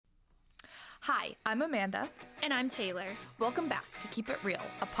Hi, I'm Amanda. And I'm Taylor. Welcome back to Keep It Real,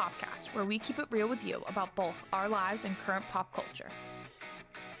 a podcast where we keep it real with you about both our lives and current pop culture.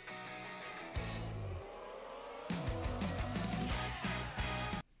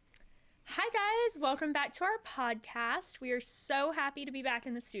 Hi guys, welcome back to our podcast. We are so happy to be back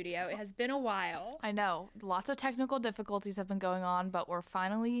in the studio. It has been a while. I know, lots of technical difficulties have been going on, but we're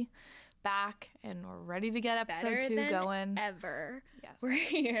finally back and we're ready to get episode Better 2 than going. Ever. Yes. We're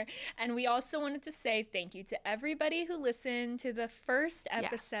here. And we also wanted to say thank you to everybody who listened to the first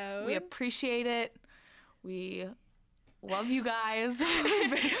episode. Yes, we appreciate it. We love you guys.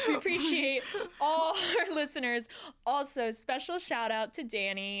 We appreciate all our listeners. Also, special shout out to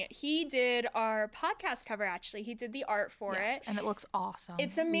Danny. He did our podcast cover, actually. He did the art for it. And it looks awesome.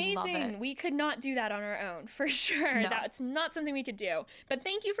 It's We amazing. love it. We could not do that on our own, for sure. No. That's not something we could do. But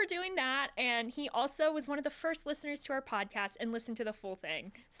thank you for doing that. And he also was one of the first listeners to our podcast and listened to the full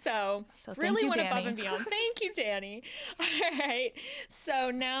thing. So thank really you, went above Danny. and beyond. Thank you, Danny. All right. So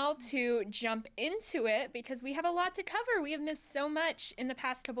now to jump into it, because we have a lot to cover. We have missed so much in the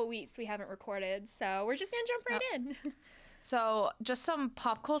past couple weeks we haven't recorded. So we're just going to jump right in. So, just some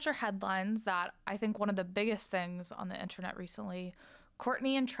pop culture headlines that I think one of the biggest things on the internet recently,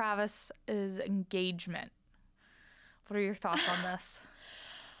 Kourtney and Travis's engagement. What are your thoughts on this?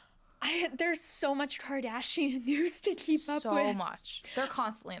 There's so much Kardashian news to keep up with. So much. They're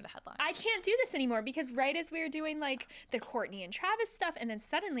constantly in the headlines. I can't do this anymore because right as we were doing like the Kourtney and Travis stuff, and then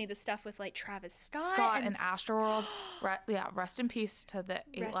suddenly the stuff with like Travis Scott and Astroworld. Rest in peace to the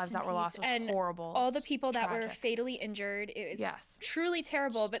 8 Rest lives in that were lost. It was peace. And horrible. all the people that were Tragic. fatally injured. It was Yes. truly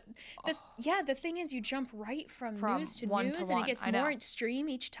terrible. But the thing is, you jump right from news to one news, to and one. it gets I know. more extreme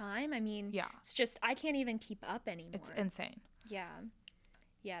each time. I mean, Yeah. it's just I can't even keep up anymore. It's insane. Yeah.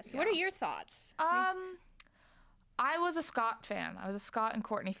 So what are your thoughts? I was a Scott fan. I was a Scott and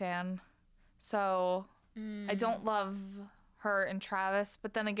Kourtney fan. So I don't love her and Travis,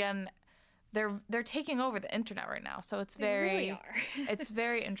 but then again, they're taking over the internet right now. So it's They really are. it's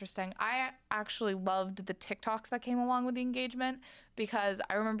very interesting. I actually loved the TikToks that came along with the engagement because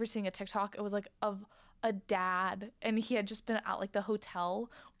I remember seeing a TikTok. It was like of a dad, and he had just been at like the hotel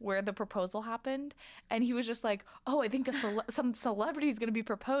where the proposal happened, and he was just like, oh, I think some celebrity is going to be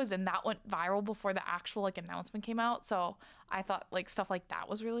proposed, and that went viral before the actual like announcement came out. So I thought like stuff like that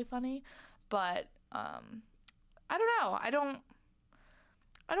was really funny, but I don't know, I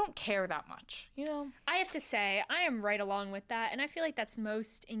don't care that much, you know? I have to say, I am right along with that. And I feel like that's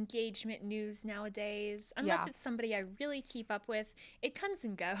most engagement news nowadays. Unless Yeah. it's somebody I really keep up with, it comes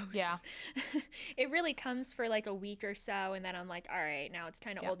and goes. Yeah. It really comes for like a week or so. And then I'm like, all right, now it's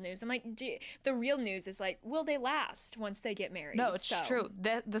kind of Yeah. old news. I'm like, the real news is like, will they last once they get married? No, it's So, true.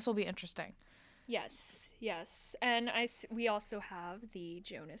 This will be interesting. Yes. And we also have the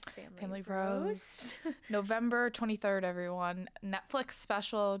Jonas Family Roast. November 23rd, everyone. Netflix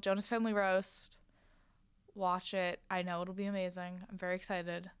special, Jonas Family Roast. Watch it. I know it'll be amazing. I'm very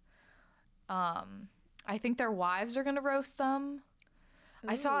excited. I think their wives are going to roast them.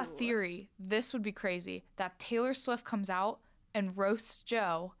 I saw a Ooh. theory. This would be crazy. That Taylor Swift comes out and roasts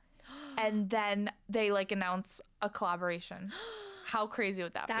Joe, and then they like announce a collaboration. How crazy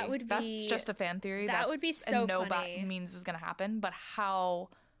would that be? That would That's be- just a fan theory. that would be so and no funny. means is going to happen, but how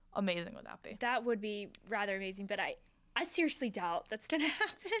amazing would that be? That would be rather amazing, but I seriously doubt that's going to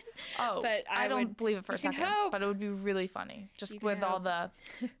happen. Oh, but I don't believe it for a you can second, hope. but it would be really funny. Just You can with all hope.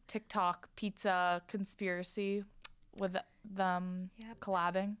 the TikTok pizza conspiracy with them Yep.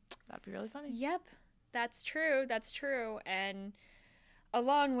 collabing. That'd be really funny. Yep, that's true. And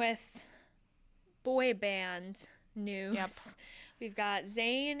along with boy band news, Yep. we've got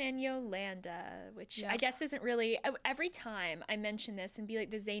Zayn and Yolanda, which I Yep. guess isn't really. Every time I mention this and be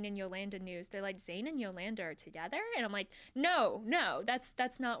like the Zayn and Yolanda news, they're like, Zayn and Yolanda are together? And I'm like, no,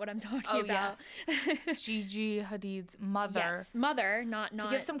 that's not what I'm talking Oh, about. Gigi Hadid's mother. Yes, mother, not. To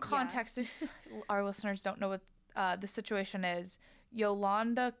give some yeah. context, if our listeners don't know what the situation is,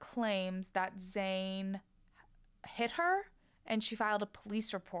 Yolanda claims that Zayn hit her and she filed a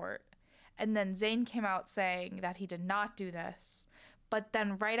police report. And then Zayn came out saying that he did not do this. But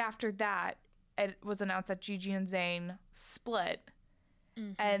then right after that, it was announced that Gigi and Zayn split.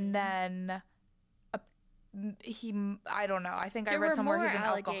 Mm-hmm. And then I don't know. I think I There read were somewhere more he's an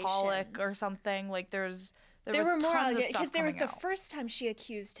alcoholic or allegations. something. Like there was were more tons of stuff because there was coming the out. first time she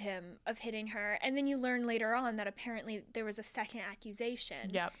accused him of hitting her, and then you learn later on that apparently there was a second accusation.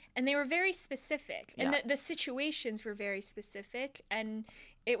 Yep. And they were very specific, and Yeah. the situations were very specific, and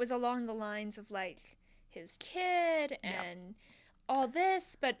it was along the lines of like his kid and all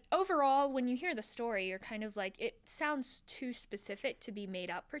this, but overall, when you hear the story, you're kind of like, it sounds too specific to be made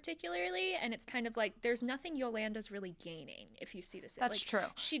up particularly, and it's kind of like there's nothing Yolanda's really gaining if you see this. That's like, true.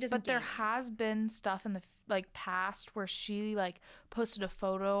 She doesn't. But there has been stuff in the like past where she like posted a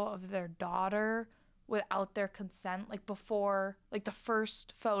photo of their daughter without their consent, like before, like the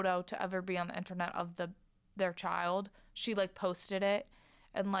first photo to ever be on the internet of their child. She like posted it,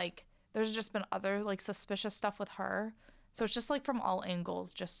 and like there's just been other like suspicious stuff with her. So it's just like from all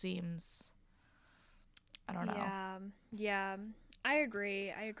angles, just seems, I don't know. Yeah. I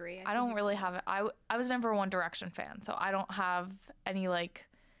agree. I don't really have it. I was never a One Direction fan, so I don't have any like,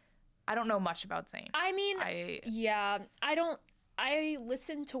 I don't know much about Zayn. I mean, I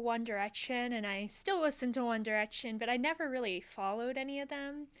listened to One Direction, and I still listen to One Direction, but I never really followed any of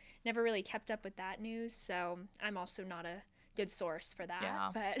them. Never really kept up with that news, so I'm also not a good source for that.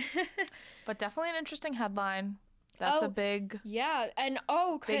 Yeah. But definitely an interesting headline. That's a big and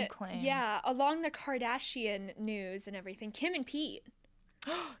big claim. Yeah, along the Kardashian news and everything, Kim and Pete.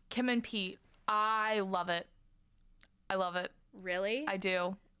 Kim and Pete. I love it. Really? I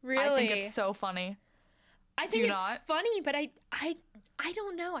do. Really? I think it's so funny. I think it's funny, but I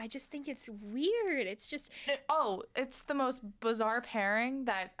don't know. I just think it's weird. It's just it's the most bizarre pairing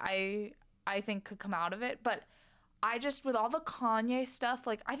that I think could come out of it. But I just, with all the Kanye stuff,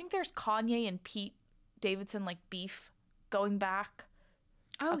 like I think there's Kanye and Pete Davidson like beef going back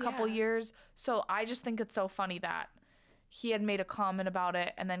a couple years. So I just think it's so funny that he had made a comment about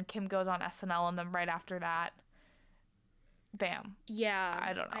it, and then Kim goes on SNL, and then right after that, bam. Yeah,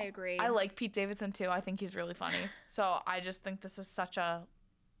 I don't know. I agree. I like Pete Davidson too. I think he's really funny. So I just think this is such a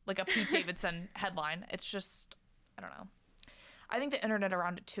Pete Davidson headline. It's just, I don't know. I think the internet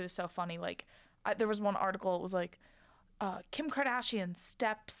around it too is so funny. Like there was one article, it was like Kim Kardashian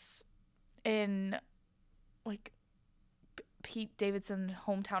steps in like Pete Davidson's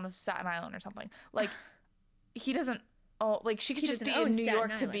hometown of Staten Island or something. Like he doesn't she could just be in New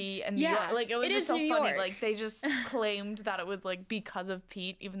York to be in New York. Like it was just so funny. Like they just claimed that it was like because of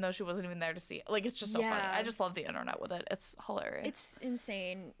Pete, even though she wasn't even there to see it. Like it's just so funny. I just love the internet with it. It's hilarious. It's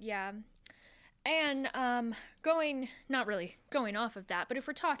insane. Yeah. And not really going off of that, but if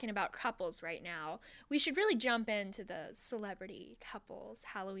we're talking about couples right now, we should really jump into the celebrity couples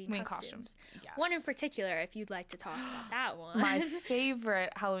Halloween costumes. Yes. One in particular, if you'd like to talk about that one. My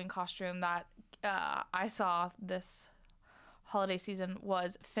favorite Halloween costume that I saw this holiday season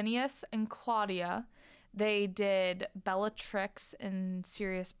was Phineas and Claudia. They did Bellatrix in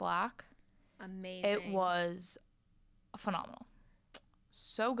Sirius Black. Amazing. It was phenomenal.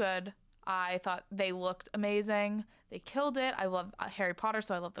 So good. I thought they looked amazing. They killed it. I love Harry Potter,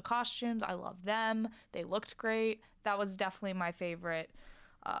 so I love the costumes. I love them. They looked great. That was definitely my favorite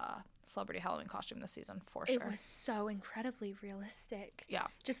celebrity Halloween costume this season, for sure. It was so incredibly realistic. Yeah.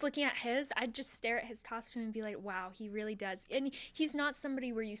 Just looking at his, I'd just stare at his costume and be like, wow, he really does. And he's not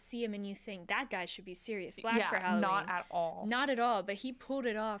somebody where you see him and you think, that guy should be Sirius Black for Halloween. Not at all. Not at all, but he pulled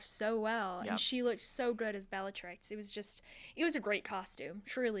it off so well. Yep. And she looked so good as Bellatrix. It was a great costume.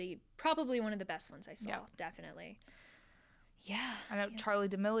 Truly, probably one of the best ones I saw, definitely. Yeah. I know Charlie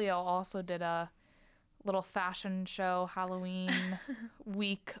D'Amelio also did a little fashion show Halloween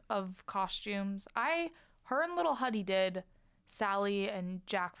week of costumes. Her and Little Huddy did Sally and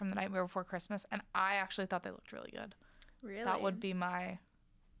Jack from The Nightmare Before Christmas, and I actually thought they looked really good. Really? That would be I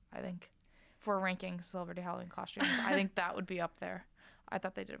think, if we're ranking celebrity Halloween costumes, I think that would be up there. I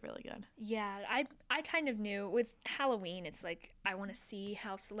thought they did really good. Yeah, I kind of knew with Halloween, it's like I want to see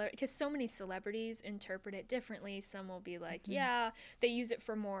how because so many celebrities interpret it differently. Some will be like, they use it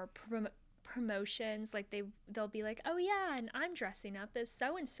for more promotions, like they'll be like, oh yeah, and I'm dressing up as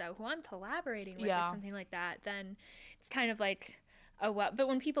so and so who I'm collaborating with or something like that. Then it's kind of like, oh well. But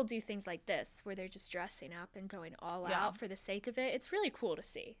when people do things like this where they're just dressing up and going all out for the sake of it, it's really cool to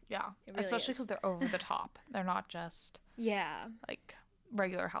see. Yeah, really especially because they're over the top. They're not just like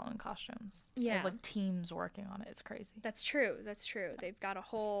regular Halloween costumes. They have like teams working on it. It's crazy. That's true. They've got a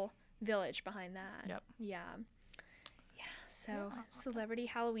whole village behind that. Yep. Yeah. So celebrity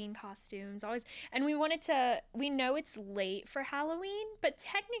Halloween costumes always, and we know it's late for Halloween, but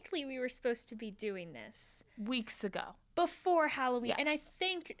technically we were supposed to be doing this weeks ago before Halloween. And I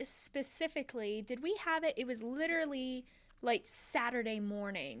think specifically, did we have it? It was literally like Saturday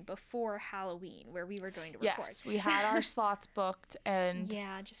morning before Halloween where we were going to record. Yes, we had our slots booked, and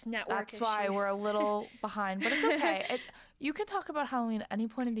just network that's issues. why we're a little behind, but it's okay. You can talk about Halloween at any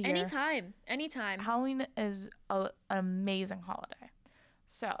point of the year. Anytime. Halloween is an amazing holiday.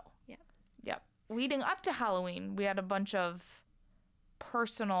 So, leading up to Halloween, we had a bunch of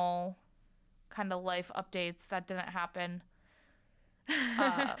personal kind of life updates that didn't happen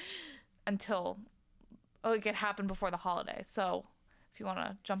until like it happened before the holiday. So if you want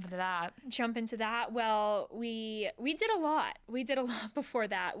to jump into that. Jump into that. Well, we did a lot. We did a lot before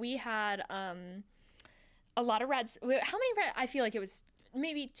that. We had a lot of Reds. How many Red? I feel like it was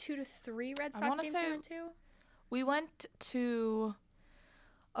maybe 2 to 3 Red Sox games we went to. We went to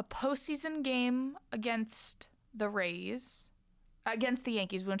a postseason game against the Rays. Against the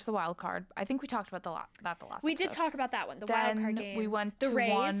Yankees, we went to the wild card. I think we talked about that the last We episode. did talk about that one, the wild card game. We went to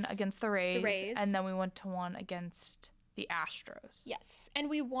one against the Rays, and then we went to one against the Astros. Yes, and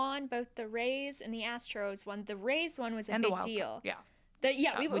we won both the Rays and the Astros one. The Rays one was a big deal. Yeah.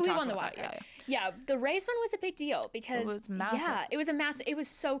 We won the wild card. Yeah, the Rays one was a big deal because it was massive. Yeah, it was a massive. It was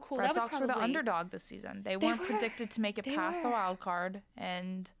so cool. Red Sox were the underdog this season. They weren't predicted to make it past the wild card,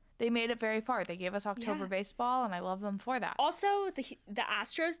 and they made it very far. They gave us October baseball, and I love them for that. Also, the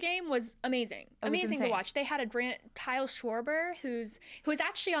Astros game was amazing. Amazing to watch. They had a Kyle Schwarber, who was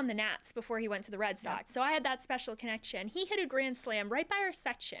actually on the Nats before he went to the Red Sox. So I had that special connection. He hit a grand slam right by our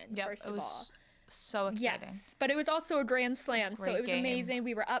section, first of all. So exciting. Yes, but it was also a grand slam, so it was amazing.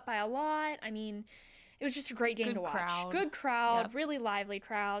 We were up by a lot. I mean, it was just a great game to watch. Good crowd, really lively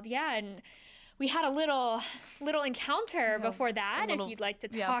crowd. Yeah, and we had a little encounter before that, if you'd like to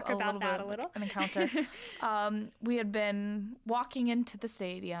talk about that a little. An encounter. We had been walking into the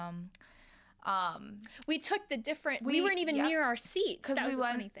stadium. We took the different. We weren't even near our seats. That was the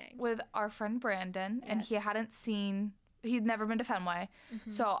funny thing. With our friend Brandon, and he'd never been to Fenway.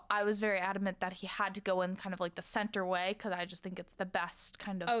 So I was very adamant that he had to go in kind of like the center way, because I just think it's the best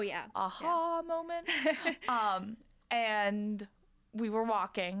kind of moment. And we were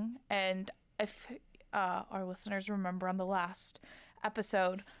walking, and if our listeners remember on the last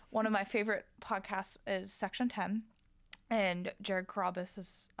episode, one of my favorite podcasts is Section 10, and Jared Carabas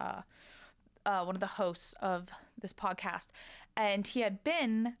is one of the hosts of this podcast, and he had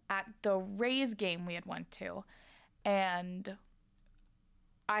been at the Rays game we had went to, and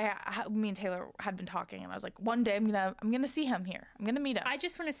me and Taylor had been talking, and I was like, one day I'm gonna see him here. I'm gonna meet him. I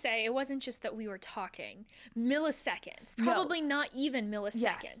just want to say, it wasn't just that we were talking. Milliseconds, probably not even milliseconds.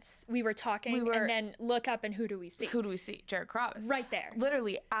 Yes. We were talking, and then look up, and who do we see? Jared Carabas. Right there.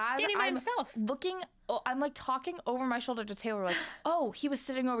 Literally, as standing by himself. I'm like talking over my shoulder to Taylor, like, oh, he was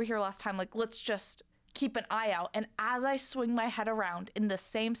sitting over here last time. Like, let's just keep an eye out. And as I swing my head around in the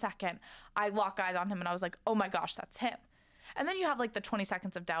same second, I lock eyes on him, and I was like, oh my gosh, that's him. And then you have like the 20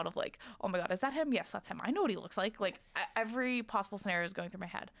 seconds of doubt of like, oh my God, is that him? Yes, that's him. I know what he looks like. Like every possible scenario is going through my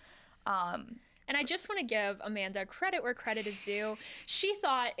head. And I just want to give Amanda credit where credit is due. She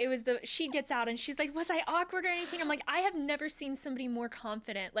thought it was she gets out and she's like, was I awkward or anything? I'm like, I have never seen somebody more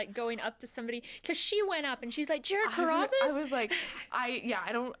confident, like going up to somebody, because she went up and she's like, Jared Carabas? I was like,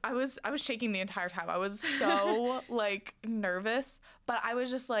 I was shaking the entire time. I was so like nervous, but I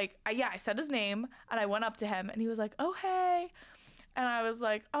was just like, I said his name and I went up to him and he was like, oh, hey. And I was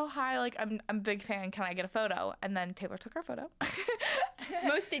like, oh, hi, like, I'm a big fan. Can I get a photo? And then Taylor took our photo.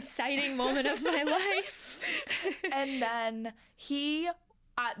 Most exciting moment of my life. And then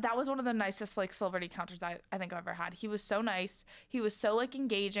that was one of the nicest, like, celebrity encounters I think I've ever had. He was so nice. He was so, like,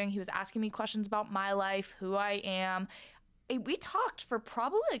 engaging. He was asking me questions about my life, who I am. We talked for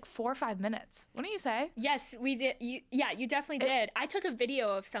probably like 4 or 5 minutes. Wouldn't you say? Yes, we did. You definitely did. I took a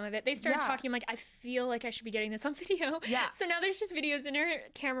video of some of it. They started talking. I'm like, I feel like I should be getting this on video. Yeah. So now there's just videos in her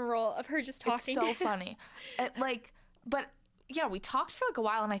camera roll of her just talking. It's so funny. We talked for like a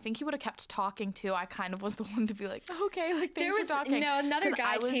while, and I think he would have kept talking too. I kind of was the one to be like, okay, like thanks for talking. No, another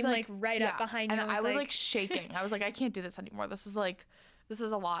guy came like right up behind you. And I was like shaking. I was like, I can't do this anymore. This is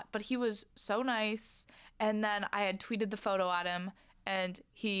a lot. But he was so nice. And then I had tweeted the photo at him, and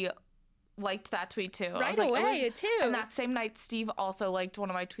he liked that tweet too. Right away, too. And that same night, Steve also liked one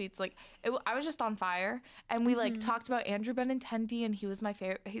of my tweets. Like, I was just on fire. And we like talked about Andrew Benintendi, and he was my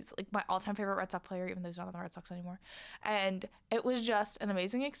favorite. He's like my all-time favorite Red Sox player, even though he's not on the Red Sox anymore. And it was just an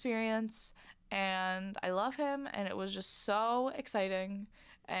amazing experience. And I love him, and it was just so exciting.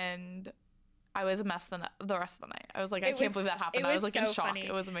 And I was a mess the rest of the night. I was like, I can't believe that happened. I was like in shock. Funny.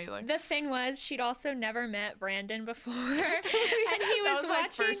 It was amazing. The thing was, she'd also never met Brandon before, and he was watching. My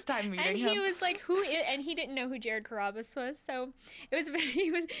first time meeting him. And he was like, "Who is?" And he didn't know who Jared Carabas was. So it was.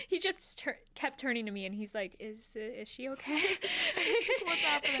 He just kept turning to me, and he's like, "Is she okay? What's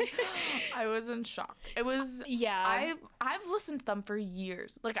happening?" I was in shock. It was. Yeah. I've listened to them for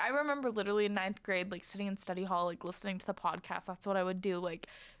years. Like, I remember literally in 9th grade, like sitting in study hall, like listening to the podcast. That's what I would do. Like.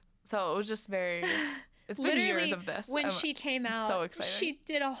 So it was just very. It's been years of this. When she came out, so exciting. She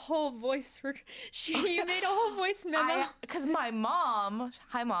did a whole voice. You made a whole voice memo. Because my mom,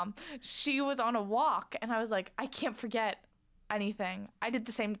 hi mom, she was on a walk, and I was like, I can't forget anything. I did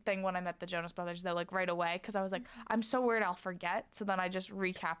the same thing when I met the Jonas Brothers, though, like right away, because I was like, I'm so worried I'll forget. So then I just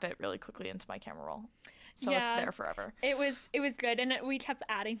recap it really quickly into my camera roll. So it's there forever. It was good, and we kept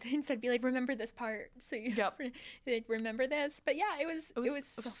adding things. I'd be like, remember this part, so you like, remember this. But yeah, it was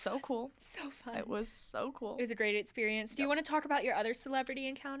so cool, so fun. It was so cool. It was a great experience. Do you want to talk about your other celebrity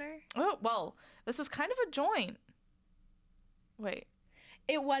encounter? Oh well, this was kind of a joint. Wait.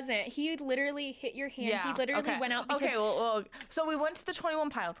 It wasn't. He literally hit your hand. Yeah, he literally went out because... Okay, well, so we went to the 21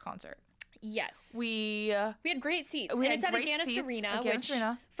 Pilots concert. Yes. We had great seats. And it's at Agganis Arena, which,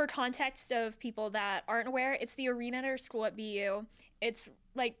 for context of people that aren't aware, it's the arena at our school at BU. It's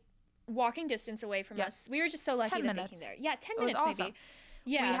like walking distance away from us. We were just so lucky that they came there. Yeah, 10 minutes awesome. Maybe.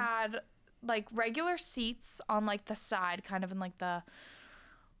 Yeah. We had like regular seats on like the side, kind of in like the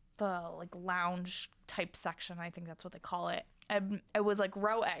like lounge type section. I think that's what they call it. And it was like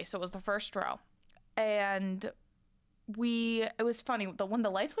row A, so it was the first row. And it was funny, when the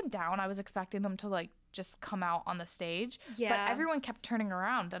lights went down, I was expecting them to like just come out on the stage. Yeah. But everyone kept turning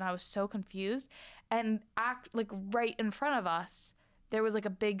around and I was so confused. And like right in front of us, there was like a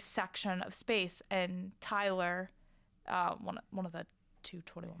big section of space, and Tyler, one of the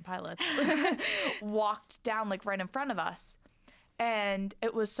 221 Pilots, walked down like right in front of us. And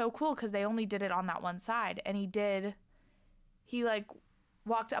it was so cool because they only did it on that one side. And he like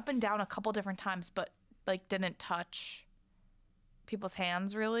walked up and down a couple different times, but like didn't touch people's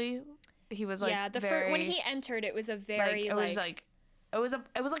hands really. He was like, when he entered, it was a very it was like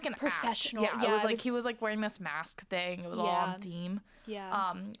an professional act. Yeah, it was like he was like wearing this mask thing. It was all on theme.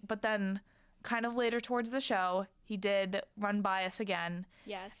 Yeah. But then kind of later towards the show, he did run by us again.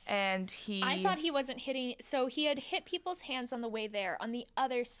 Yes. And I thought he wasn't hitting, so he had hit people's hands on the way there, on the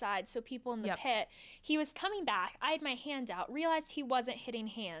other side, so people in the pit. He was coming back, I had my hand out, realized he wasn't hitting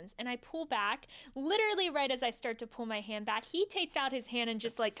hands, and I pull back, literally right as I start to pull my hand back, he takes out his hand and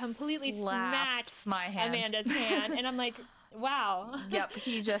just like completely smacks my hand. Amanda's hand, and I'm like, wow. Yep,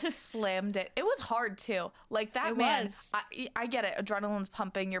 he just slammed it. It was hard too. Like that man, I get it. Adrenaline's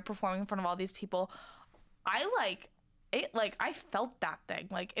pumping. You're performing in front of all these people. I felt that thing.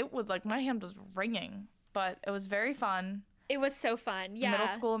 Like it was like my hand was ringing, but it was very fun. It was so fun. Yeah. Middle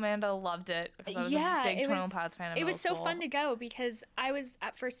school Amanda loved it because I was a big 21 Pilots fan. It was so fun to go because I was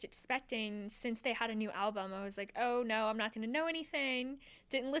at first expecting, since they had a new album, I was like, oh no, I'm not going to know anything.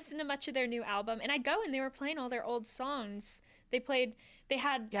 Didn't listen to much of their new album. And I go and they were playing all their old songs. They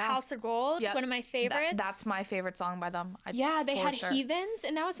had House of Gold, one of my favorites. That's my favorite song by them. They had Heathens,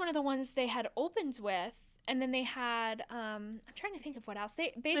 and that was one of the ones they had opened with. And then they had, I'm trying to think of what else.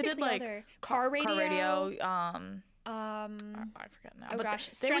 They did like other Car Radio. I forget now. Oh but gosh,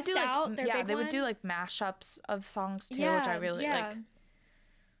 they would Stressed do like, Out. They would do like mashups of songs too, which I really like.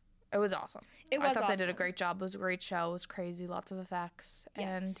 It was awesome. I thought they did a great job. It was a great show. It was crazy, lots of effects,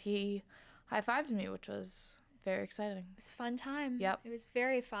 and he high-fived me, which was very exciting. It was a fun time. Yep. It was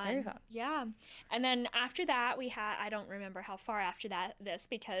very fun. Very fun. Yeah. And then after that, we had, I don't remember how far after this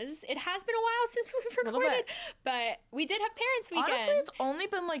because it has been a while since we've recorded, but we did have Parents Weekend. Honestly, it's only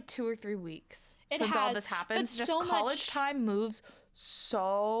been like 2 or 3 weeks since all this happened. Just so college time moves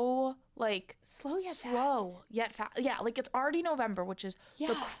so like slow yet fast. Yeah, like it's already November, which is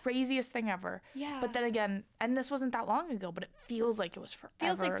the craziest thing ever. Yeah. But then again, and this wasn't that long ago, but it feels like it was forever.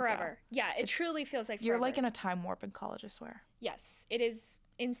 Feels like forever. Ago. Yeah, it truly feels like forever. You're like in a time warp in college, I swear. Yes, it is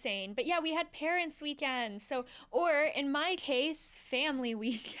insane. But yeah, we had Parents Weekend. So, or in my case, Family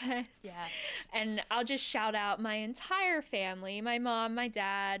Weekend. Yes. And I'll just shout out my entire family, my mom, my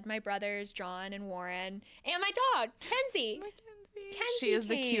dad, my brothers, John and Warren, and my dog, Kenzie. She is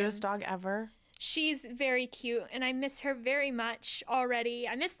the cutest dog ever. She's very cute, and I miss her very much already.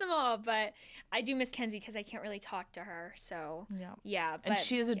 I miss them all, but I do miss Kenzie because I can't really talk to her. So yeah. And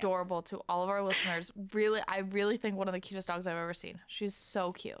she is adorable to all of our listeners. Really, I really think one of the cutest dogs I've ever seen. She's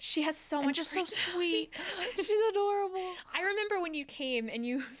so cute. She has so much so sweet. She's adorable. I remember when you came and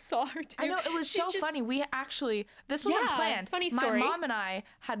you saw her too. I know, it was so funny. We actually, this wasn't planned. Funny story. My mom and I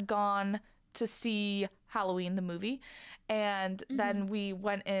had gone to see Halloween, the movie. And then we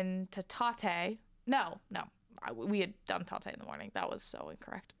went into Tate. No. We had done Tate in the morning. That was so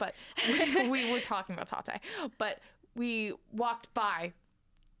incorrect. But we were talking about Tate. But we walked by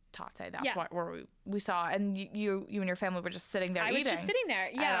Tate. That's where we we saw, and you and your family were just sitting there I eating. was just sitting there.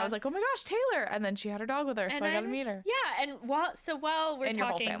 Yeah. And I was like, oh my gosh, Taylor. And then she had her dog with her, so I got to meet her. Yeah, and while we're And talking, your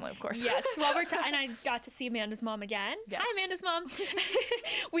whole family, of course. Yes, while we're talking, and I got to see Amanda's mom again. Yes. Hi, Amanda's mom.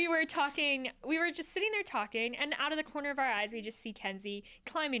 We were talking. We were just sitting there talking, and out of the corner of our eyes, we just see Kenzie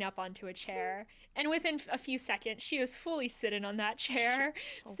climbing up onto a chair. And within a few seconds, she was fully sitting on that chair.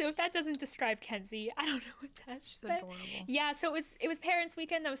 So if that doesn't describe Kenzie, I don't know what does. She's adorable. Yeah, so it was Parents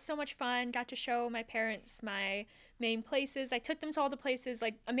Weekend. That was so much fun. Got to show my parents my main places. I took them to all the places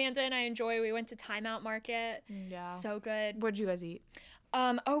like Amanda and I enjoy. We went to Time Out Market. Yeah. So good. What'd you guys eat?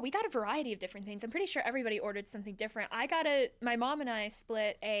 We got a variety of different things. I'm pretty sure everybody ordered something different. My mom and I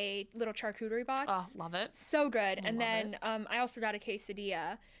split a little charcuterie box. Oh, love it. So good. And Love then I also got a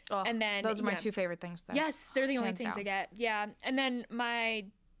quesadilla. Oh, And then those are my two favorite things then. Yes, they're the only Hands things I down. get. Yeah. And then my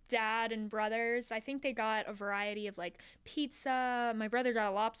dad and brothers, I think they got a variety of like pizza. My brother got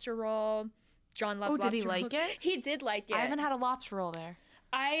a lobster roll. John loves lobster did he like rolls. it? He did like it. I haven't had a lobster roll there.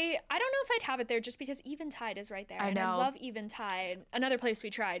 I don't know if I'd have it there just because Eventide is right there. I And I know. love Eventide. Another place we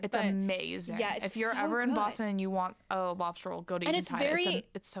tried. It's but amazing. yeah, it's if you're so ever in good. Boston and you want a lobster roll, go to And Eventide.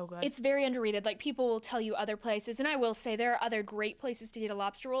 It's so good. It's very underrated. Like people will tell you other places, and I will say there are other great places to get a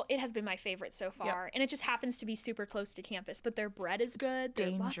lobster roll. It has been my favorite so far, and it just happens to be super close to campus. But their bread is good. Their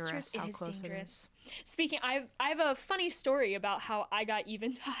dangerous lobsters, how it is close it dangerous. Speaking, I have a funny story about how I got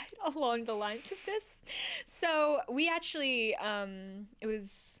Eventide along the lines of this. So we actually, it was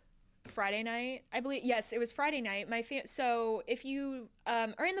Friday night, I believe. Yes, it was Friday night. So if you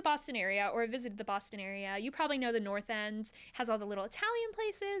are in the Boston area or visited the Boston area, you probably know the North End has all the little Italian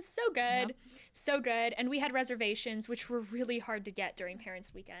places. So good. So good. And we had reservations, which were really hard to get during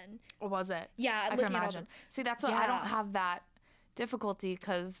Parents Weekend. Or was it? Yeah, I can looking at all imagine. See, that's what I Yeah. don't have that difficulty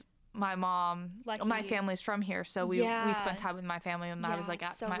because my mom, my Lucky. family's from here, so we spent time with my family, and I was Yeah, like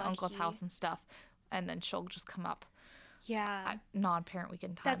at so my uncle's lucky. house and stuff, and then she'll just come up Yeah. at non-parent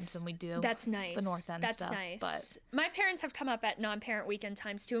weekend times, and we do. That's nice. the North End That's stuff, nice. but- my parents have come up at non-parent weekend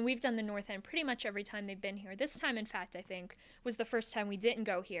times too, and we've done the North End pretty much every time they've been here. This time, in fact, I think was the first time we didn't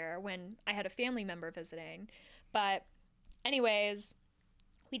go here when I had a family member visiting. But anyways,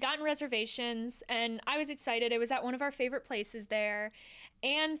 we gotten reservations, and I was excited. It was at one of our favorite places there.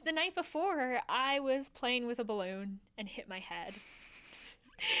 And the night before, I was playing with a balloon and hit my head.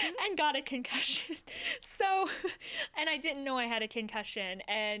 And got a concussion. So, and I didn't know I had a concussion.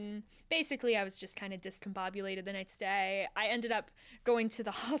 And basically, I was just kind of discombobulated the next day. I ended up going to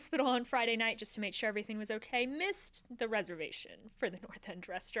the hospital on Friday night just to make sure everything was okay. Missed the reservation for the North End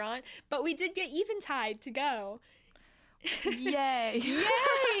restaurant, but we did get Eventide to go. Yay!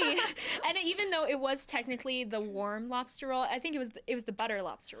 Yay! And even though it was technically the warm lobster roll, I think it was the butter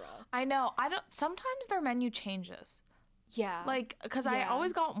lobster roll. I know. Sometimes their menu changes. Yeah. Like, because I Yeah.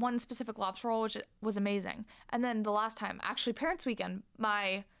 always got one specific lobster roll, which was amazing. And then the last time, actually, Parents Weekend,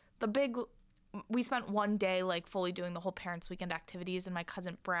 we spent one day, like, fully doing the whole Parents Weekend activities, and my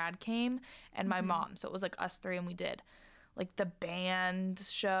cousin Brad came, and my mom. So it was, like, us three, and we did, like, the band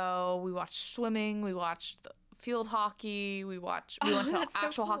show. We watched swimming. We watched the field hockey. We went to that's so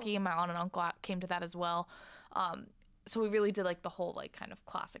actual cool. hockey, and my aunt and uncle came to that as well. So we really did, like, the whole, like, kind of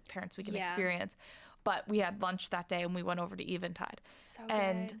classic Parents Weekend Yeah. experience. But we had lunch that day, and we went over to Eventide. So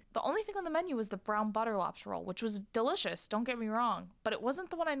And good. the only thing on the menu was the brown butter lobster roll, which was delicious, don't get me wrong. But it wasn't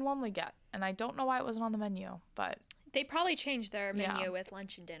the one I normally get. And I don't know why it wasn't on the menu. But They probably changed their menu Yeah. with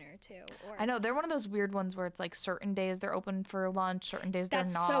lunch and dinner too. Or I know they're one of those weird ones where it's like certain days they're open for lunch, certain days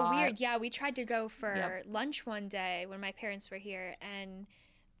That's they're not. so weird. Yeah, we tried to go for Yep. lunch one day when my parents were here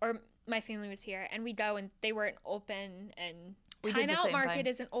or my family was here, and we go and they weren't open, and We did the Time Out same Market thing.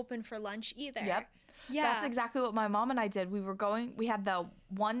 isn't open for lunch either. Yep. Yeah. That's exactly what my mom and I did. We had the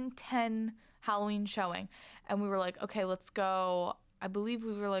 1:10 Halloween showing, and we were like, okay, let's go. I believe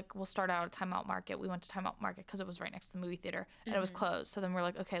we were like, we'll start out at Time Out Market. We went to Time Out Market because it was right next to the movie theater, and it was closed. So then we're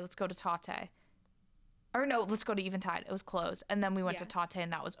like, okay, let's go to Tate. Or no, let's go to Eventide. It was closed. And then we went Yeah. to Tate,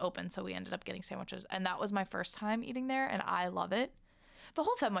 and that was open. So we ended up getting sandwiches. And that was my first time eating there, and I love it. The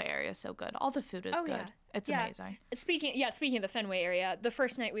whole Fenway area is so good. All the food is Oh, good. yeah. It's Yeah. amazing. Speaking of the Fenway area, the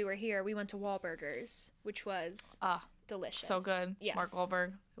first night we were here, we went to Wahlburgers, which was Ah, delicious. so good. Yes. Mark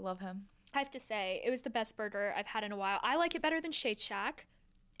Wahlberg. I love him. I have to say, it was the best burger I've had in a while. I like it better than Shake Shack,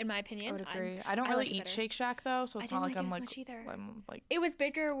 in my I opinion. would agree. I don't I really like it eat better. Shake Shack though, so I it's didn't not like like it I'm as like, much either. I'm like, It was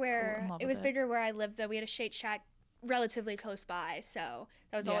bigger in where love it with was it. bigger where I lived though. We had a Shake Shack relatively close by, so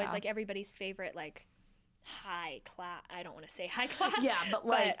that was always Yeah. like everybody's favorite like high class. I don't want to say high class. Yeah, but,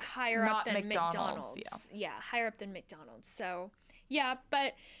 like, higher up not than McDonald's, Yeah, higher up than McDonald's. So yeah,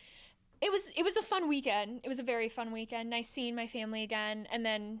 but It was a fun weekend. It was a very fun weekend. Nice seeing my family again, and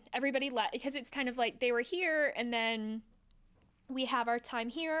then everybody left because it's kind of like they were here, and then we have our time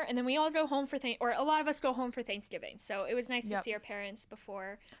here, and then we all go home for or a lot of us go home for Thanksgiving. So it was nice to see our parents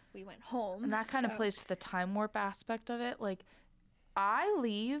before we went home. And that kind of plays to the time warp aspect of it. Like, I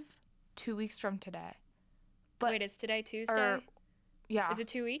leave 2 weeks from today. But wait, is today Tuesday? Yeah. Is it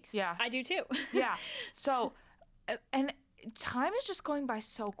 2 weeks? Yeah. I do too. Yeah. So, and time is just going by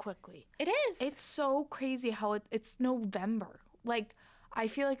so quickly. It is. It's so crazy how it's November. Like, I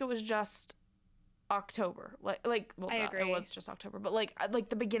feel like it was just October. Well, I agree. It was just October, but like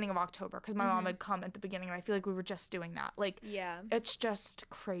the beginning of October, because my mom had come at the beginning, and I feel like we were just doing that. Like, yeah, it's just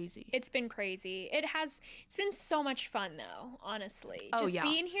crazy. It's been crazy. It's been so much fun though, honestly. Oh, just yeah.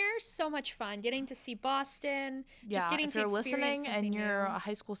 being here, so much fun. Getting to see Boston. Yeah, just getting if to you're experience listening something and you're new. a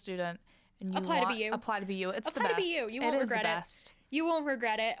high school student and you Apply to want, BU. apply to BU. It's Apply the best. to BU. You won't it is regret the it. best. You won't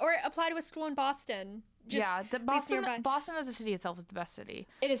regret it. Or apply to a school in Boston. Just Yeah, at least Boston. nearby. Boston as a city itself is the best city.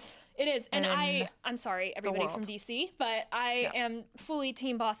 It is. It is. And in I'm sorry, everybody from world. DC, but I am fully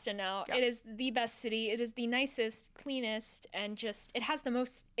team Boston now. Yeah. It is the best city. It is the nicest, cleanest, and just it has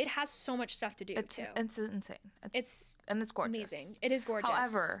so much stuff to do too. It's insane. It's gorgeous. Amazing. It is gorgeous.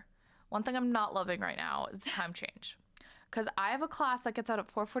 However, one thing I'm not loving right now is the time change. Because I have a class that gets out at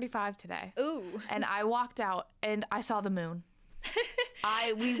 4:45 today. Ooh. And I walked out and I saw the moon.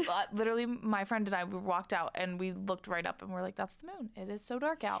 We literally, my friend and I, we walked out and we looked right up and we're like, that's the moon. It is so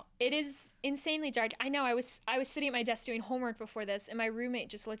dark out. It is insanely dark. I know. I was sitting at my desk doing homework before this, and my roommate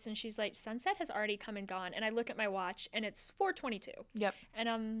just looks and she's like, sunset has already come and gone. And I look at my watch and it's 4:22. Yep.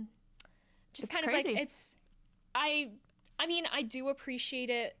 And just It's kind crazy. of like I mean, I do appreciate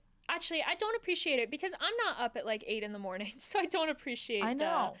it. Actually, I don't appreciate it because I'm not up at like 8 in the morning, so I don't appreciate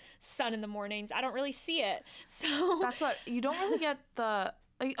the sun in the mornings. I don't really see it. So that's what you don't really get the.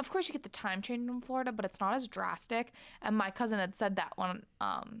 Like, of course, you get the time change in Florida, but it's not as drastic. And my cousin had said that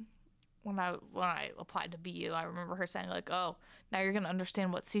when I applied to BU, I remember her saying like, "Oh, now you're gonna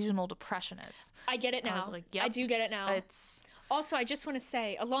understand what seasonal depression is." I get it now. I was like, "Yep, I do get it now." It's also, I just want to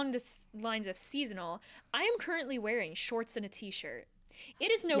say, along the lines of seasonal, I am currently wearing shorts and a t-shirt.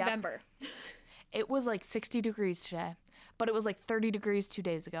 It is November. It was like 60 degrees today, but it was like 30 degrees 2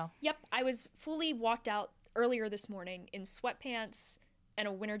 days ago. Yep, I was fully walked out earlier this morning in sweatpants and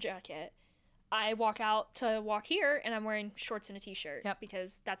a winter jacket. I walk out to walk here and I'm wearing shorts and a t-shirt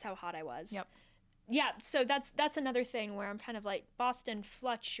because that's how hot I was. Yep. Yeah, so that's another thing where I'm kind of like Boston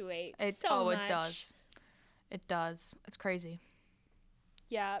fluctuates much. It does. It does. It's crazy.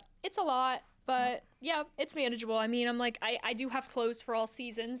 Yeah, it's a lot. But yeah, it's manageable. I mean, I'm like, I do have clothes for all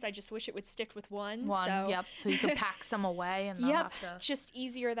seasons. I just wish it would stick with one. So you could pack some away and not have to just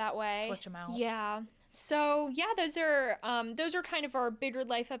easier that way. Switch them out. Yeah. So yeah, those are kind of our bigger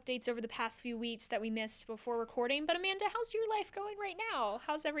life updates over the past few weeks that we missed before recording. But Amanda, how's your life going right now?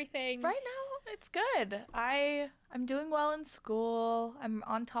 How's everything? Right now, it's good. I'm doing well in school. I'm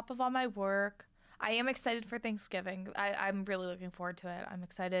on top of all my work. I am excited for Thanksgiving. I'm really looking forward to it. I'm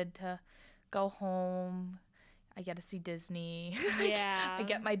excited to go home. I get to see Disney. Yeah. I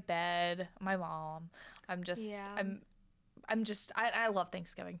get my bed, my mom. I love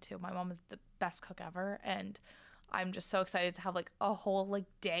Thanksgiving too. My mom is the best cook ever, and I'm just so excited to have like a whole like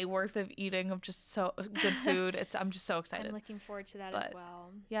day worth of eating of just so good food. I'm just so excited. I'm looking forard to that as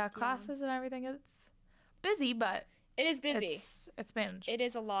well. Yeah, classes and everything. It's busy, but it is busy. It's managed. It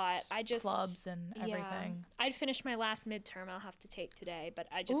is a lot. Clubs and everything. Yeah. I'd finished my last midterm. I'll have to take today, but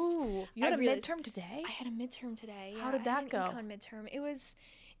I just. Ooh, you had a midterm today? I had a midterm today. Yeah, How did that go? I had an econ midterm. It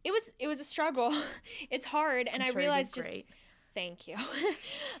was a struggle. It's hard, and I'm sure I realized you did great. Thank you.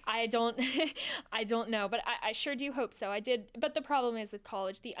 I don't know, but I sure do hope so. I did, but the problem is with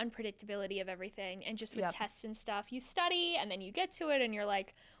college, the unpredictability of everything, and just with tests and stuff. You study, and then you get to it, and you're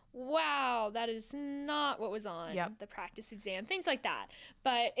like, wow, that is not what was on the practice exam, things like that.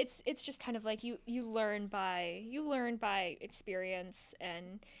 But it's just kind of like you learn by experience,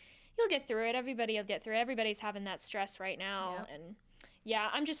 and you'll get through it. Everybody will get through it. Everybody's having that stress right now, and yeah,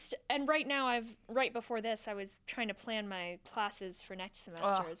 and right now right before this, I was trying to plan my classes for next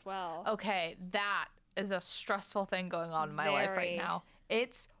semester as well. Okay, that is a stressful thing going on in my life right now.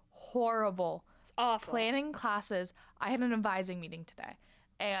 It's horrible. It's awful. Planning classes. I had an advising meeting today.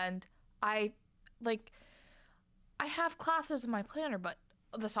 And I have classes in my planner, but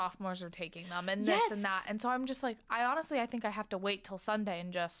the sophomores are taking them and this and that. And so I'm just like, I think I have to wait till Sunday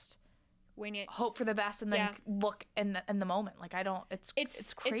and just wing it, hope for the best, and then look in the moment. Like it's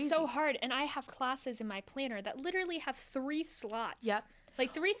crazy. It's so hard. And I have classes in my planner that literally have 3 slots. Yep.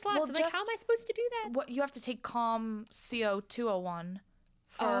 Like 3 slots. Well, I'm like, how am I supposed to do that? What you have to take COM CO 201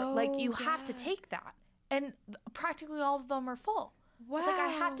 for like you Oh, have to yeah. take that, and practically all of them are full. Wow. It's like I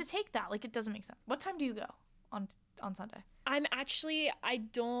have to take that. Like it doesn't make sense. What time do you go on Sunday? I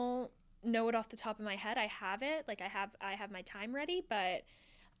don't know it off the top of my head. I have it. Like I have my time ready, but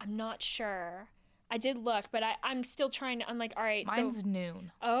I'm not sure. I did look, but I'm still trying to, I'm like, all right, Mine's so,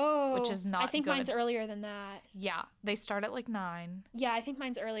 noon. oh, which is I not think mine's good. earlier than that. Yeah, they start at like 9. Yeah, I think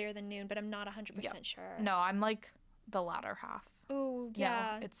mine's earlier than noon, but I'm not 100% sure. No, I'm like the latter half. Oh,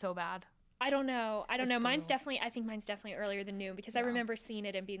 yeah. It's so bad. I don't know. It's Mine's brutal. definitely, I think mine's definitely earlier than noon because I Yeah. remember seeing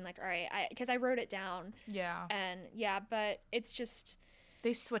it and being like, all right, because I wrote it down. Yeah. And yeah, but it's just,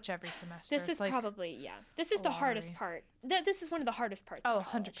 They switch every semester. this It's is like, probably, yeah. This is a the hardest lottery. part. This is one of the hardest parts oh, of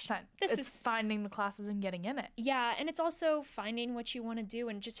college. 100%. This It's is finding the classes and getting in it. Yeah, and it's also finding what you want to do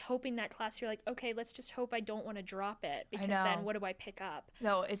and just hoping that class you're like, okay, let's just hope I don't want to drop it because know. then what do I pick up?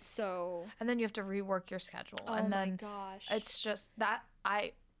 No, it's So, and then you have to rework your schedule. oh and my then gosh. it's just that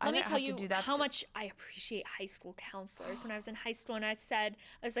I Let me didn't tell have you to do that how much I appreciate high school counselors. When I was in high school and I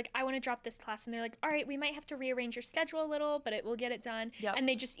was like, I want to drop this class. And they're like, all right, we might have to rearrange your schedule a little, but we'll get it done. Yep. And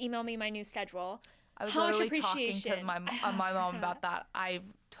they just email me my new schedule. I was How much literally talking to appreciation my I have my for mom that. about that. I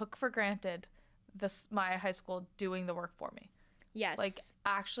took for granted my high school doing the work for me. Yes. Like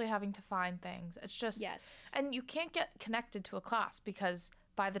actually having to find things. It's just yes. and you can't get connected to a class because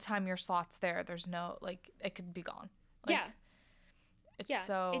by the time your slot's there, there's no like it could be gone. Like, yeah. It's Yeah,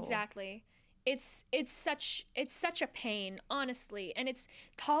 so exactly. It's such a pain, honestly. And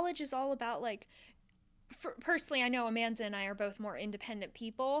college is all about like personally, I know Amanda and I are both more independent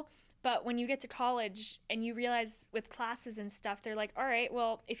people, but when you get to college and you realize with classes and stuff, they're like, all right,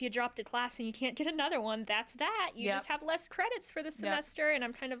 well, if you dropped a class and you can't get another one, that's that. You Yep. just have less credits for the semester. And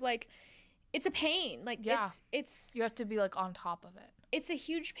I'm kind of like, it's a pain. Like Yeah. it's you have to be like on top of it. it's a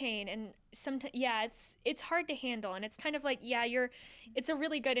huge pain, and sometimes it's hard to handle, and it's kind of like it's a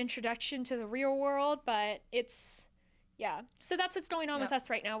really good introduction to the real world, but so that's what's going on with Yep. us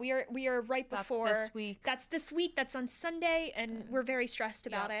right now. We are right That's before this week. that's this week, that's on Sunday, and we're very stressed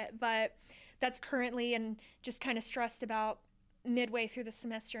about it, but that's currently, and just kind of stressed about midway through the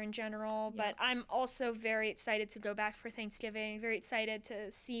semester in general. But I'm also very excited to go back for Thanksgiving, very excited to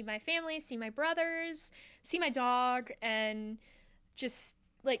see my family, see my brothers, see my dog, and just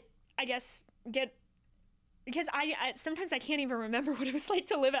like I guess because I sometimes I can't even remember what it was like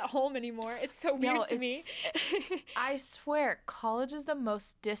to live at home anymore. It's so weird to me. I swear, college is the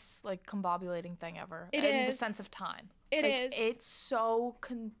most discombobulating thing ever. It in the is. sense of time. It Like, is. It's so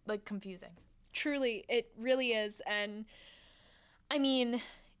confusing. Truly, it really is. And I mean,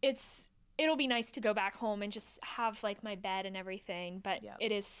 it'll be nice to go back home and just have like my bed and everything, but Yep.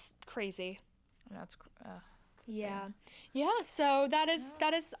 it is crazy. And that's Yeah. Yeah, so that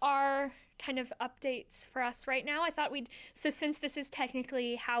is our kind of updates for us right now. I thought so since this is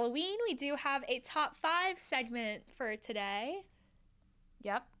technically Halloween, we do have a top 5 segment for today.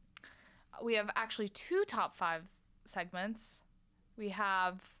 Yep. We have actually 2 top 5 segments. We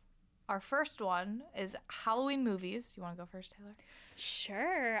have our first one is Halloween movies. You want to go first, Taylor?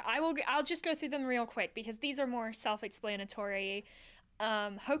 Sure. I'll just go through them real quick because these are more self-explanatory.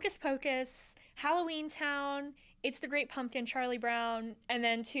 Hocus Pocus, Halloween Town, It's the Great Pumpkin, Charlie Brown, and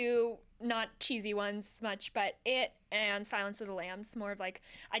then 2 not cheesy ones much, but It and Silence of the Lambs, more of like,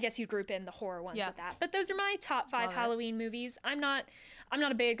 I guess you group in the horror ones with that. But those are my top 5 Love it. Halloween movies. I'm not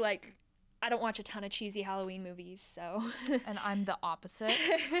a big I don't watch a ton of cheesy Halloween movies, so. And I'm the opposite.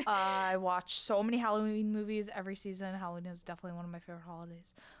 I watch so many Halloween movies every season. Halloween is definitely one of my favorite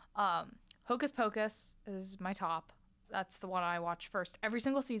holidays. Hocus Pocus is my top. That's the one I watch first every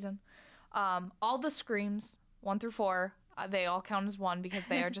single season. All the Screams, 1 through 4, they all count as one because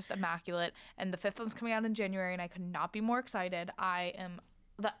they are just immaculate. And the 5th one's coming out in January, and I could not be more excited.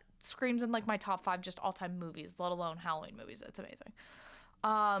 That Screams in like my top 5 just all-time movies, let alone Halloween movies. It's amazing.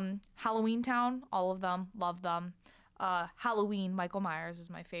 Halloween Town, all of them, love them. Halloween, Michael Myers is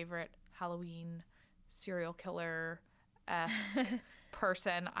my favorite Halloween serial killer-esque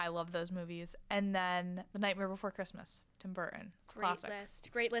person. I love those movies. And then The Nightmare Before Christmas, Tim Burton. It's a classic.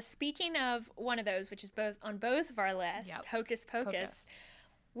 Great list. Speaking of one of those, which is on both of our lists, Yep. Hocus Pocus.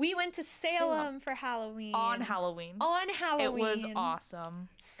 We went to Salem for Halloween. On Halloween. On Halloween. It was awesome.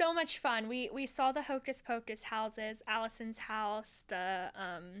 So much fun. We saw the Hocus Pocus houses, Allison's house, the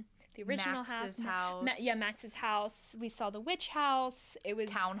original Max's house. house. Max's house. We saw the witch house. It was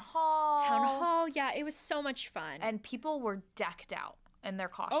Town Hall. Town Hall. Yeah, it was so much fun. And people were decked out in their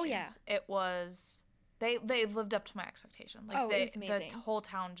costumes. Oh, yeah. It was they lived up to my expectation. Like it was amazing. the whole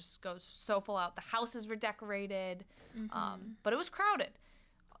town just goes so full out. The houses were decorated. Mm-hmm. But it was crowded.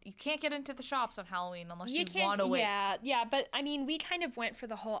 you can't get into the shops on Halloween unless You you can't, want to wait. yeah, but I mean, we kind of went for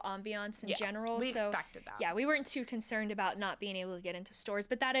the whole ambiance in general. We so expected that. Yeah, we weren't too concerned about not being able to get into stores,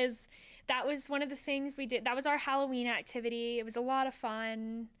 but that was one of the things we did. That was our Halloween activity. It was a lot of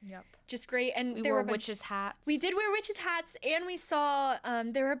fun. Yep. Just great. And We there wore were witches' hats. We did wear witches' hats, and we saw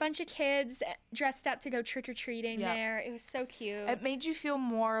there were a bunch of kids dressed up to go trick-or-treating there. It was so cute. It made you feel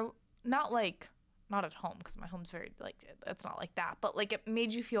more, not at home, because my home's very, like, it's not like that, but, like, it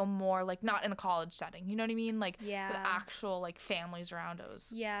made you feel more, like, not in a college setting, you know what I mean? Like, with actual, like, families around.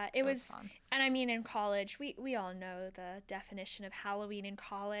 It was fun. And I mean, in college, we all know the definition of Halloween in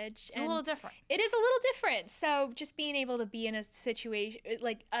college. It's a little different. It is a little different. So just being able to be in a situation,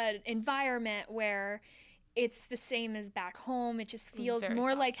 like, an environment where it's the same as back home. It just feels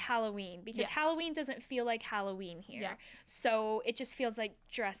more like Halloween, because Halloween doesn't feel like Halloween here. Yeah. So it just feels like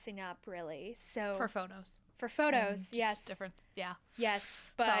dressing up, really. So for photos. For photos, yes. Different, yeah.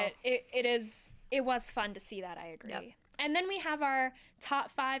 Yes, but it was fun to see that, I agree. Yep. And then we have our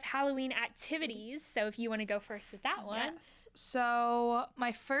top 5 Halloween activities. So if you want to go first with that one. Yes. So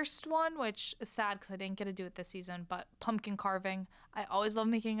my first one, which is sad because I didn't get to do it this season, but pumpkin carving. I always love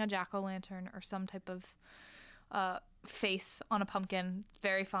making a jack-o'-lantern or some type of face on a pumpkin. It's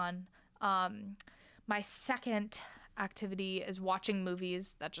very fun. My second activity is watching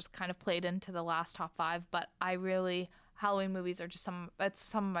movies. That just kind of played into the last top 5, but Halloween movies are just some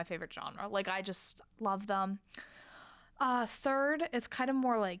of my favorite genre. Like, I just love them. Third, it's kind of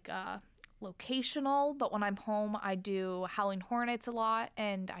more like locational, but when I'm home, I do Halloween Horror Nights a lot,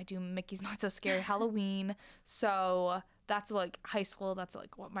 and I do Mickey's Not So Scary Halloween. So that's like high school. That's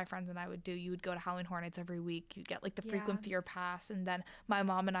like what my friends and I would do. You would go to Halloween Horror Nights every week. You'd get like the frequent fear pass, and then my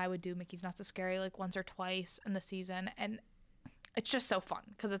mom and I would do Mickey's Not So Scary like once or twice in the season, and it's just so fun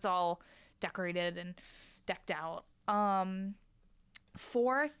because it's all decorated and decked out.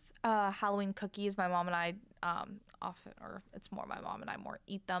 Fourth, Halloween cookies. My mom and I often, or it's more my mom and I more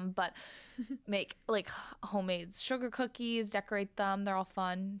eat them, but make like homemade sugar cookies, decorate them. They're all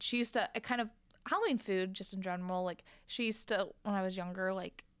fun. She used to Halloween food just in general. Like, she used to, when I was younger,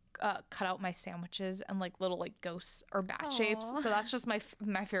 like cut out my sandwiches and like little like ghosts or bat shapes. So that's just my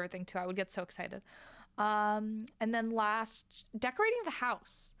favorite thing too. I would get so excited. And then last, decorating the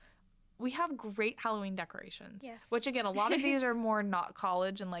house. We have great Halloween decorations. Yes. Which, again, a lot of these are more not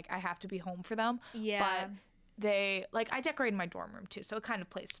college and, like, I have to be home for them. Yeah. But I decorated my dorm room, too. So it kind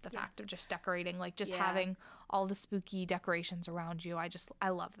of plays to the fact of just decorating, like, just having all the spooky decorations around you. I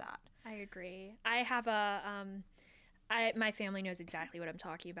love that. I agree. I have my family knows exactly what I'm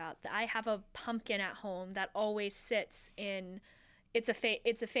talking about. I have a pumpkin at home that always sits in, it's a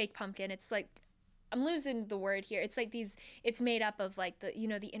fake pumpkin. It's like, I'm losing the word here. It's like it's made up of like the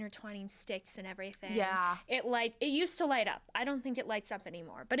intertwining sticks and everything. Yeah. It used to light up. I don't think it lights up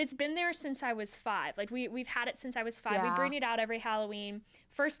anymore, but it's been there since I was 5. Like we've had it since I was 5. Yeah. We bring it out every Halloween.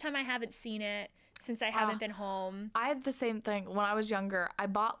 First time I haven't seen it since I haven't been home. I had the same thing when I was younger. I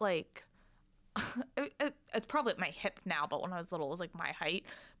bought like, it's probably at my hip now, but when I was little, it was like my height.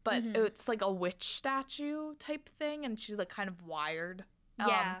 But it's like a witch statue type thing, and she's like kind of wired.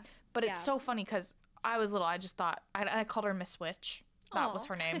 Yeah. But it's so funny because I was little. I just thought I called her Miss Witch. That was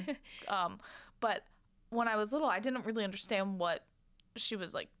her name. But when I was little, I didn't really understand what she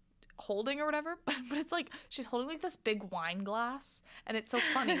was like holding or whatever. But it's like she's holding like this big wine glass, and it's so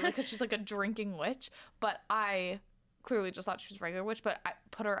funny because she's like a drinking witch. But I clearly just thought she was a regular witch. But I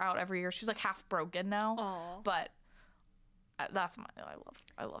put her out every year. She's like half broken now. Aww. But that's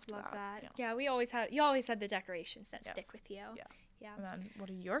I loved that. Yeah, you always had the decorations that stick with you. Yes. Yeah. And then what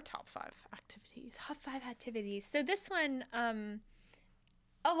are your top 5 activities? Top 5 activities. So this one,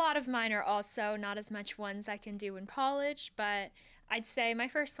 a lot of mine are also not as much ones I can do in college, but I'd say my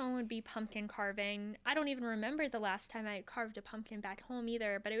first one would be pumpkin carving. I don't even remember the last time I carved a pumpkin back home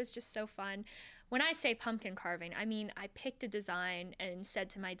either, but it was just so fun. When I say pumpkin carving, I mean I picked a design and said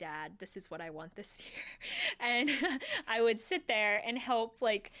to my dad, this is what I want this year. And I would sit there and help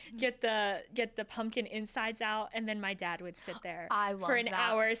like get the pumpkin insides out, and then my dad would sit there for an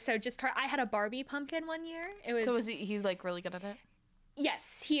hour. So I had a Barbie pumpkin one year. He's like really good at it?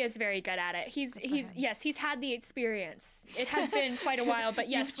 Yes, he is very good at it. He's had the experience. It has been quite a while, but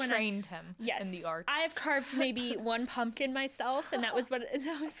yes, you've trained him in the art. I have carved maybe one pumpkin myself, and that was what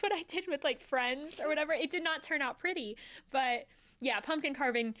I did with like friends or whatever. It did not turn out pretty, but yeah, pumpkin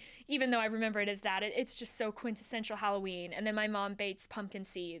carving, even though I remember it as that, it's just so quintessential Halloween. And then my mom bakes pumpkin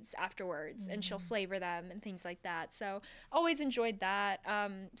seeds afterwards, and she'll flavor them and things like that. So always enjoyed that.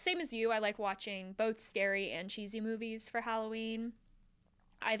 Same as you, I like watching both scary and cheesy movies for Halloween.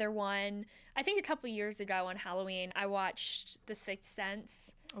 either one. I think a couple years ago on Halloween, I watched The Sixth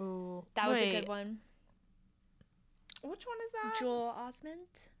Sense. Ooh. That was a Wait, good one. which one is that? Joel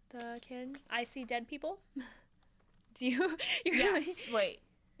Osment, the kid. I See Dead People. Do you? You really? Yes. Wait.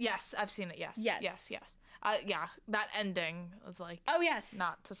 Yes, I've seen it. Yes. Yes. Yes. Yeah, that ending was like, Oh yes.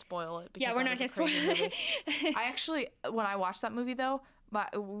 not to spoil it. Because Yeah, we're that not is gonna a spoil crazy it. movie. I actually, when I watched that movie though,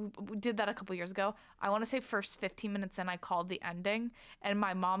 we did that a couple years ago. I want to say first 15 minutes in, I called the ending, and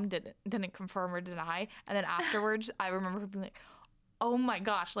my mom didn't confirm or deny. And then afterwards, I remember her being like, "Oh my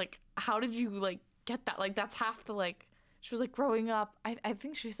gosh, like how did you like get that? Like that's half the like." She was like growing up. I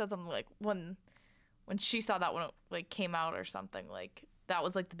think she said something like when she saw that when it like came out or something, like that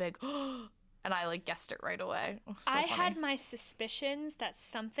was like the big and I like guessed it right away. It was so I funny. had my suspicions that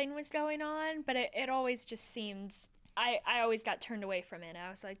something was going on, but it always just seemed. I always got turned away from it. I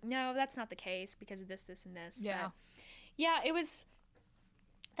was like, no, that's not the case because of this, and this. Yeah. But yeah, it was.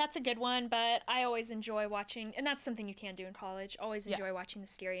 That's a good one, but I always enjoy watching, and that's something you can do in college. Always enjoy Yes. watching the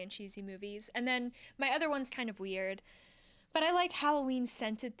scary and cheesy movies. And then my other one's kind of weird, but I like Halloween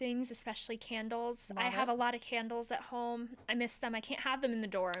scented things, especially candles. I Love have it. a lot of candles at home. I miss them. I can't have them in the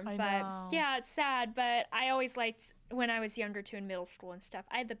dorm, I but know. yeah, it's sad. But I always liked when I was younger too, in middle school and stuff.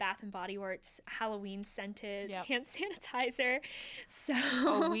 I had the Bath and Body Works Halloween scented Yep. hand sanitizer. So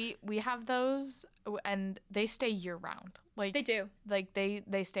Oh, we have those, and they stay year round. Like they do. Like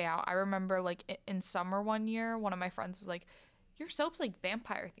they stay out. I remember like in summer one year, one of my friends was like, "Your soap's like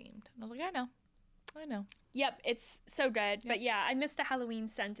vampire themed," and I was like, I know. Yep, it's so good. But yeah, I miss the Halloween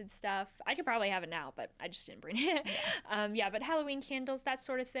scented stuff. I could probably have it now, but I just didn't bring it. Yeah, but Halloween candles, that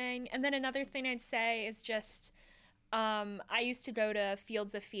sort of thing. And then another thing I'd say is just I used to go to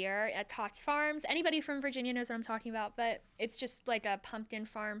Fields of Fear at Cox Farms. Anybody from Virginia knows what I'm talking about, but it's just like a pumpkin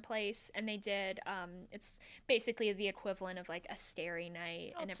farm place, and they did it's basically the equivalent of like a starry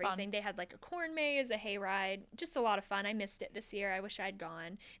night and That's everything. fun. They had like a corn maze, a hayride, just a lot of fun. I missed it this year. I wish I'd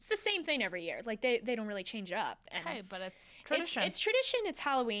gone. It's the same thing every year. Like they don't really change it up. And Hey, but it's tradition. It's tradition. It's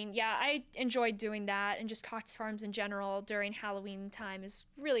Halloween. Yeah, I enjoyed doing that, and just Cox Farms in general during Halloween time is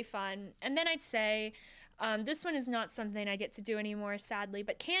really fun. And then I'd say this one is not something I get to do anymore, sadly,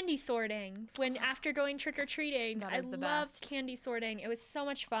 but candy sorting. When after going trick or treating, That I is the loved best. candy sorting. It was so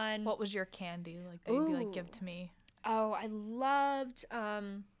much fun. What was your candy? Like they'd be like, "Give Ooh. to me." Oh, I loved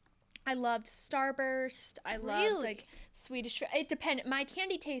Starburst. I loved Really? like Swedish. It depended. My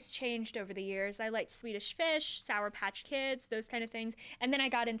candy taste changed over the years. I liked Swedish Fish, Sour Patch Kids, those kind of things. And then I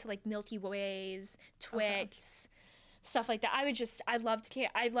got into like Milky Ways, Twix, stuff like that. I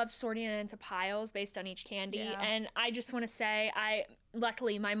loved sorting it into piles based on each candy. Yeah. And I just want to say,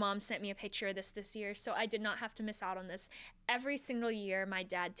 luckily my mom sent me a picture of this year, so I did not have to miss out on this. Every single year, my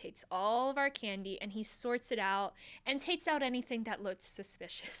dad takes all of our candy and he sorts it out and takes out anything that looked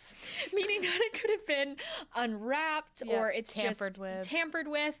suspicious, meaning that it could have been unwrapped Yep, or it's tampered just with. tampered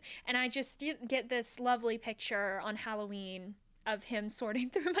with. And I just get this lovely picture on Halloween of him sorting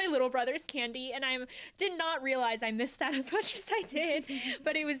through my little brother's candy, and I did not realize I missed that as much as I did.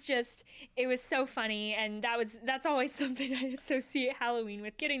 But it was so funny, and that's always something I associate Halloween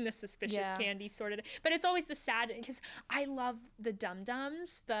with, getting the suspicious Yeah. candy sorted. But it's always the sad, because I love the Dum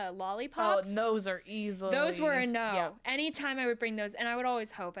Dums, the Oh, lollipops. those are easily. Those were a no. Yeah. Anytime I would bring those, and I would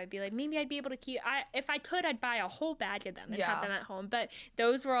always hope, I'd be like, maybe I'd be able to keep. If I could, I'd buy a whole bag of them and have Yeah. them at home. But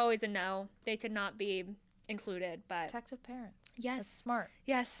those were always a no. They could not be included. But Protective parents. yes, That's smart.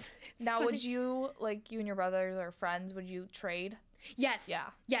 yes. It's Now, funny. would you like you and your brothers or friends? Would you trade? Yes. Yeah.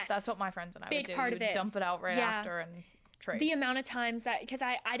 Yes. That's what my friends and I Big would do. part You of would it. dump it out right Yeah. after and trade. The amount of times that, because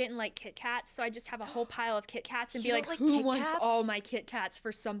I didn't like Kit Kats, so I just have a whole pile of Kit Kats and You be don't like, like who Kit wants all Kats? my Kit Kats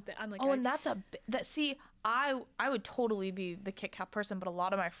for something? I'm like, Oh, and that's see, I would totally be the Kit Kat person, but a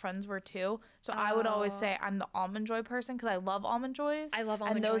lot of my friends were too. So I would always Oh. say I'm the Almond Joy person because I love Almond Joys. I love and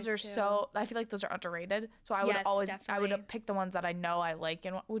Almond those Joys, are too. so. I feel like those are underrated. So I would Yes, I definitely. would pick the ones that I know I like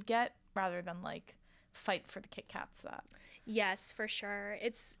and would get rather than like fight for the Kit Kats that. Yes, for sure.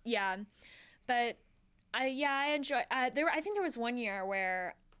 It's but I enjoy. I think there was one year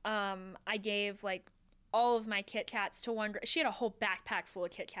where I gave like all of my Kit Kats to one. She had a whole backpack full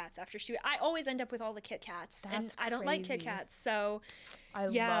of Kit Kats after I always end up with all the Kit Kats, and That's I don't like Kit crazy. Kats, so I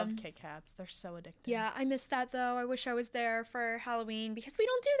Yeah. love Kit Kats. They're so addictive. yeah, I miss that though. I wish I was there for Halloween because we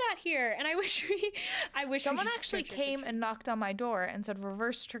don't do that here, and I wish we Someone could just go actually trick or came treat. and knocked on my door and said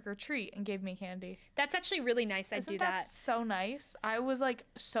reverse trick or treat and gave me candy. That's actually really nice. I Isn't do that that. so nice? I was like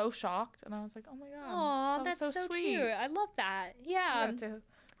so shocked and I was like, oh my god. Aw, that was that's so sweet. cute. I love that. Yeah, Yeah. to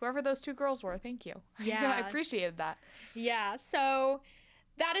whoever those two girls were, thank you. Yeah. I appreciated that. Yeah, so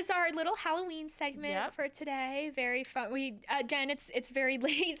that is our little Halloween segment Yep. for today. Very fun. It's very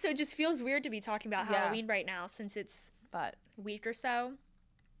late, so it just feels weird to be talking about Yeah. Halloween right now since it's But a week or so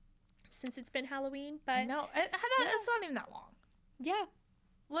since it's been Halloween. But no, it's not even that long. yeah,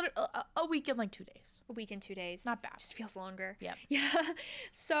 Literally, a week and like 2 days. a week and 2 days. Not bad. Just feels longer. Yep. Yeah.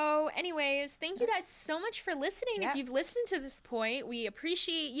 So, anyways, thank you guys so much for listening. If you've Yes. listened to this point, we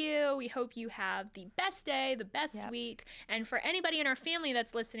appreciate you. We hope you have the best day, the best Yep. week. And for anybody in our family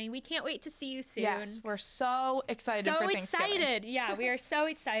that's listening, we can't wait to see you soon. Yes, we're so excited So for Thanksgiving. excited. Yeah, we are so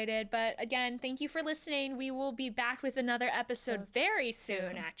excited. But again, thank you for listening. We will be back with another episode very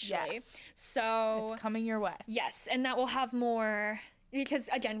soon, actually. Yes. So, It's coming your way. yes, and that will have more, because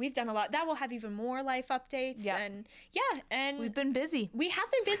again, we've done a lot. That will have even more life updates. Yep. And yeah, and We've been busy. we have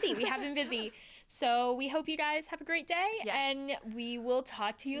been busy. We have been busy. So we hope you guys have a great day. Yes. And we will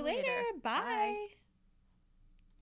talk to you later. Bye. Bye.